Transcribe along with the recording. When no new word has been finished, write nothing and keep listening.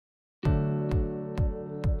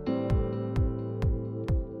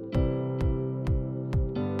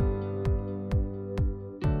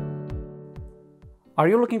Are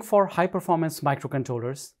you looking for high-performance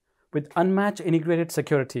microcontrollers with unmatched integrated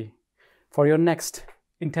security for your next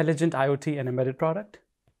intelligent IoT and embedded product?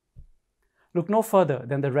 Look no further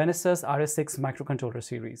than the Renesas RA6 Microcontroller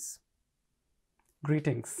Series.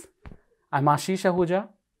 Greetings, I'm Ashish Ahuja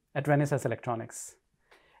at Renesas Electronics.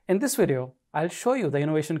 In this video, I'll show you the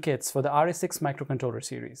innovation kits for the RA6 Microcontroller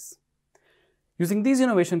Series. Using these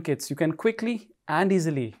innovation kits, you can quickly and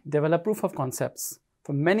easily develop proof of concepts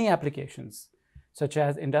for many applications such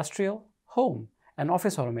as industrial, home, and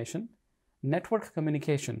office automation, network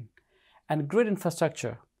communication, and grid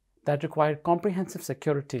infrastructure that require comprehensive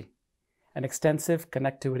security and extensive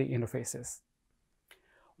connectivity interfaces.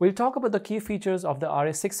 We'll talk about the key features of the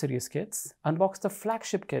RA6 series kits, unbox the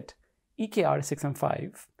flagship kit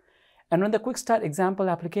EK-RA6M5, and run the quick start example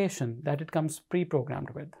application that it comes pre-programmed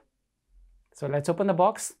with. So let's open the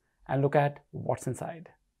box and look at what's inside.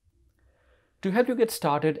 To help you get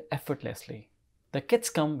started effortlessly, the kits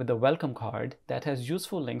come with a welcome card that has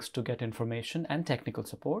useful links to get information and technical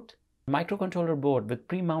support, a microcontroller board with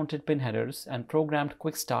pre-mounted pin headers and programmed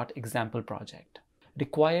quick start example project,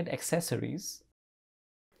 required accessories.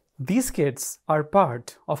 These kits are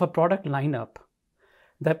part of a product lineup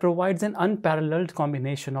that provides an unparalleled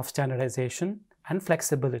combination of standardization and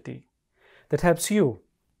flexibility that helps you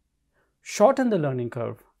shorten the learning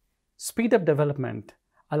curve, speed up development,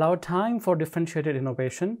 allow time for differentiated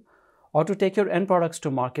innovation, or to take your end products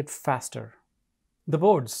to market faster. The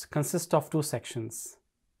boards consist of two sections.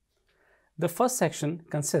 The first section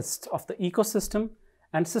consists of the ecosystem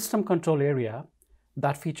and system control area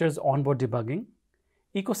that features onboard debugging,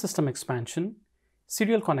 ecosystem expansion,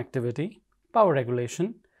 serial connectivity, power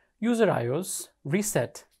regulation, user IOs,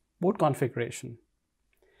 reset, boot configuration.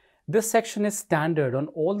 This section is standard on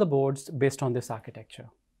all the boards based on this architecture.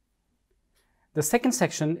 The second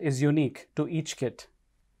section is unique to each kit.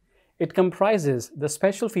 It comprises the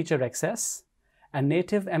special feature access and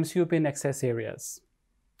native MCU pin access areas.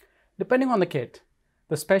 Depending on the kit,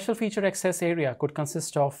 the special feature access area could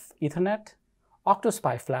consist of Ethernet,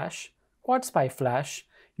 OctoSPI flash, QuadSPI flash,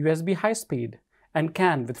 USB high-speed, and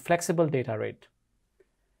CAN with flexible data rate.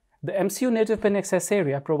 The MCU native pin access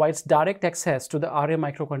area provides direct access to the RA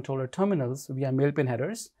microcontroller terminals via male pin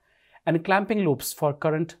headers and clamping loops for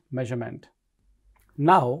current measurement.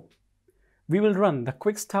 Now, we will run the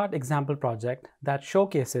quick start example project that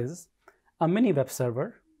showcases a mini web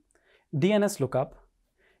server, DNS lookup,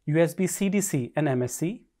 USB CDC and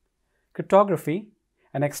MSC, cryptography,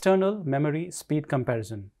 and external memory speed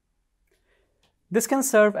comparison. This can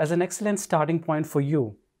serve as an excellent starting point for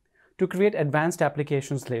you to create advanced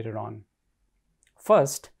applications later on.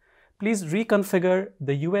 First, please reconfigure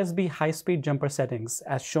the USB high-speed jumper settings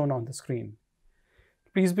as shown on the screen.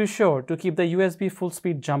 Please be sure to keep the USB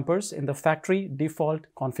full-speed jumpers in the factory default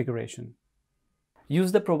configuration.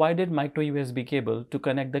 Use the provided micro USB cable to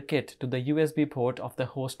connect the kit to the USB port of the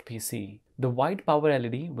host PC. The white power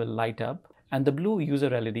LED will light up and the blue user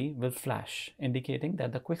LED will flash, indicating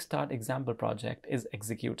that the quick start example project is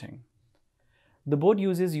executing. The board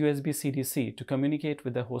uses USB CDC to communicate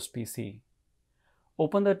with the host PC.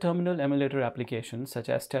 Open the terminal emulator application such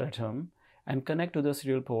as Terraterm and connect to the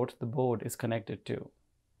serial port the board is connected to.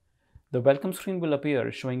 The welcome screen will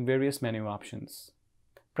appear showing various menu options.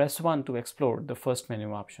 Press 1 to explore the first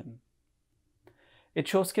menu option. It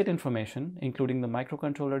shows kit information including the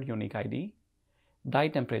microcontroller unique ID, die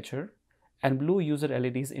temperature, and blue user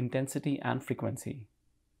LED's intensity and frequency.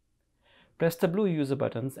 Press the blue user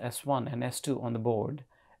buttons S1 and S2 on the board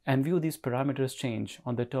and view these parameters change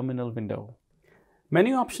on the terminal window.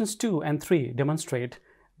 Menu options 2 and 3 demonstrate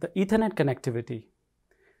the Ethernet connectivity.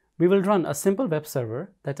 We will run a simple web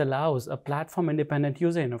server that allows a platform-independent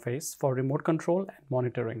user interface for remote control and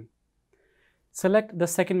monitoring. Select the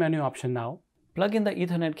second menu option now. Plug in the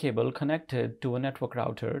Ethernet cable connected to a network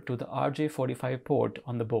router to the RJ45 port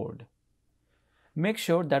on the board. Make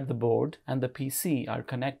sure that the board and the PC are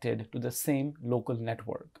connected to the same local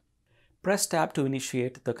network. Press Tab to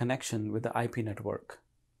initiate the connection with the IP network.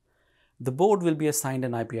 The board will be assigned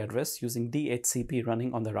an IP address using DHCP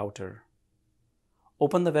running on the router.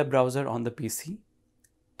 Open the web browser on the PC,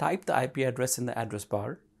 type the IP address in the address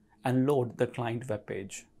bar, and load the client web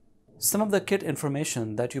page. Some of the kit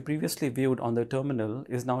information that you previously viewed on the terminal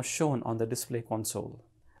is now shown on the display console.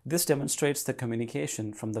 This demonstrates the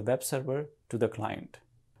communication from the web server to the client.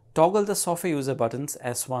 Toggle the software user buttons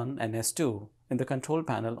S1 and S2 in the control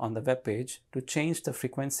panel on the web page to change the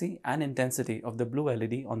frequency and intensity of the blue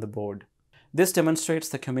LED on the board. This demonstrates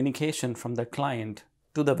the communication from the client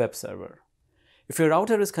to the web server. If your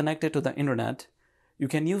router is connected to the internet, you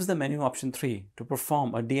can use the menu option 3 to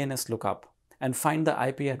perform a DNS lookup and find the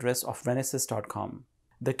IP address of renesas.com.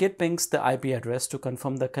 The kit pings the IP address to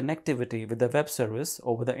confirm the connectivity with the web service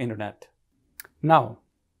over the internet. Now,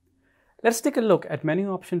 let's take a look at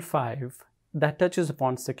menu option 5 that touches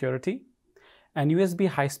upon security and USB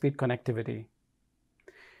high-speed connectivity.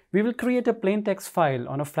 We will create a plain text file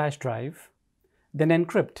on a flash drive, then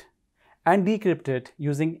encrypt and decrypt it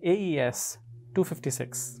using AES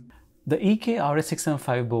 256. The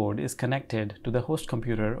EK-RA6M5 board is connected to the host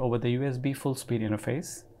computer over the USB full speed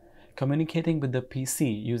interface, communicating with the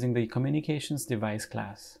PC using the communications device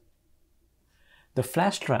class. The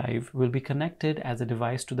flash drive will be connected as a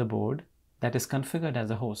device to the board that is configured as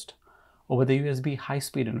a host over the USB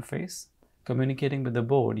high-speed interface, communicating with the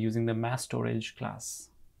board using the mass storage class.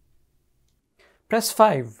 Press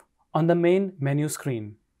 5 on the main menu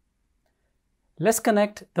screen. Let's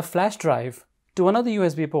connect the flash drive to another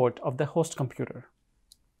USB port of the host computer.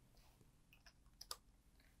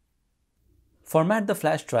 Format the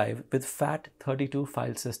flash drive with FAT32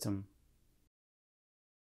 file system.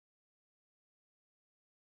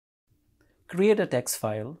 Create a text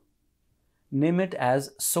file, name it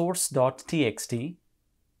as source.txt,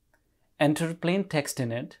 enter plain text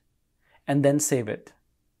in it, and then save it.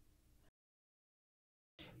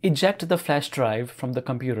 Eject the flash drive from the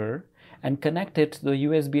computer and connect it to the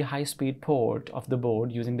USB high-speed port of the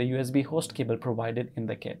board using the USB host cable provided in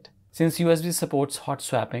the kit. Since USB supports hot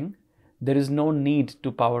swapping, there is no need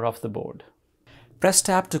to power off the board. Press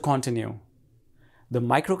Tab to continue. The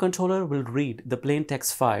microcontroller will read the plain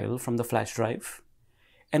text file from the flash drive,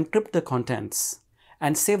 encrypt the contents,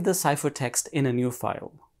 and save the ciphertext in a new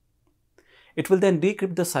file. It will then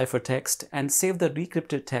decrypt the ciphertext and save the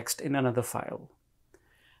decrypted text in another file.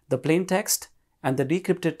 The plain text and the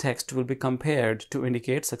decrypted text will be compared to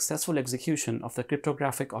indicate successful execution of the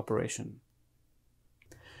cryptographic operation.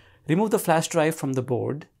 Remove the flash drive from the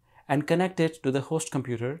board and connect it to the host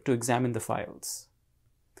computer to examine the files.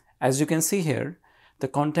 As you can see here, the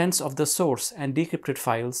contents of the source and decrypted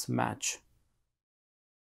files match.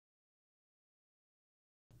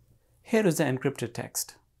 Here is the encrypted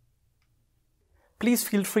text. Please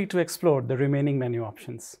feel free to explore the remaining menu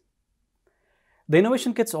options. The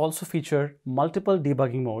innovation kits also feature multiple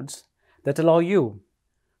debugging modes that allow you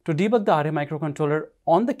to debug the RA microcontroller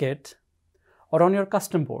on the kit or on your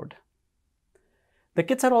custom board. The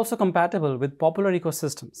kits are also compatible with popular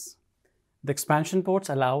ecosystems. The expansion ports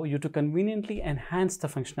allow you to conveniently enhance the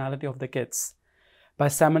functionality of the kits by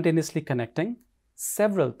simultaneously connecting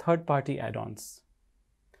several third-party add-ons.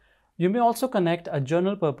 You may also connect a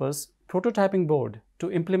general-purpose prototyping board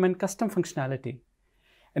to implement custom functionality,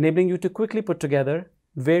 enabling you to quickly put together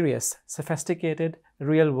various sophisticated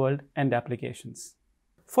real-world end applications.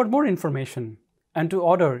 For more information and to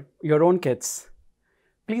order your own kits,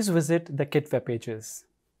 please visit the kit web pages.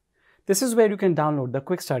 This is where you can download the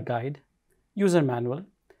Quick Start Guide, user manual,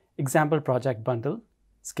 example project bundle,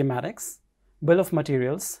 schematics, bill of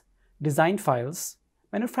materials, design files,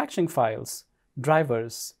 manufacturing files,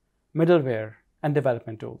 drivers, middleware, and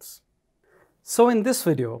development tools. So in this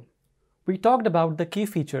video, we talked about the key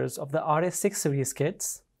features of the RA6 series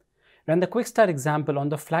kits, ran the quick start example on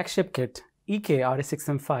the flagship kit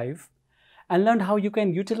EK-RA6M5, and learned how you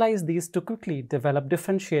can utilize these to quickly develop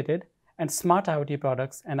differentiated and smart IoT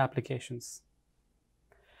products and applications.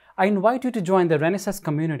 I invite you to join the Renesas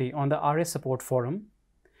community on the RA support forum.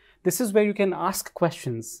 This is where you can ask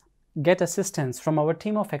questions, get assistance from our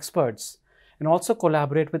team of experts, and also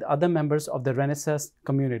collaborate with other members of the Renesas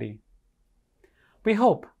community. We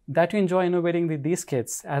hope that you enjoy innovating with these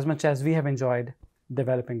kits as much as we have enjoyed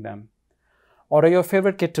developing them. Order your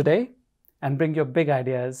favorite kit today and bring your big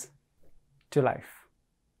ideas to life.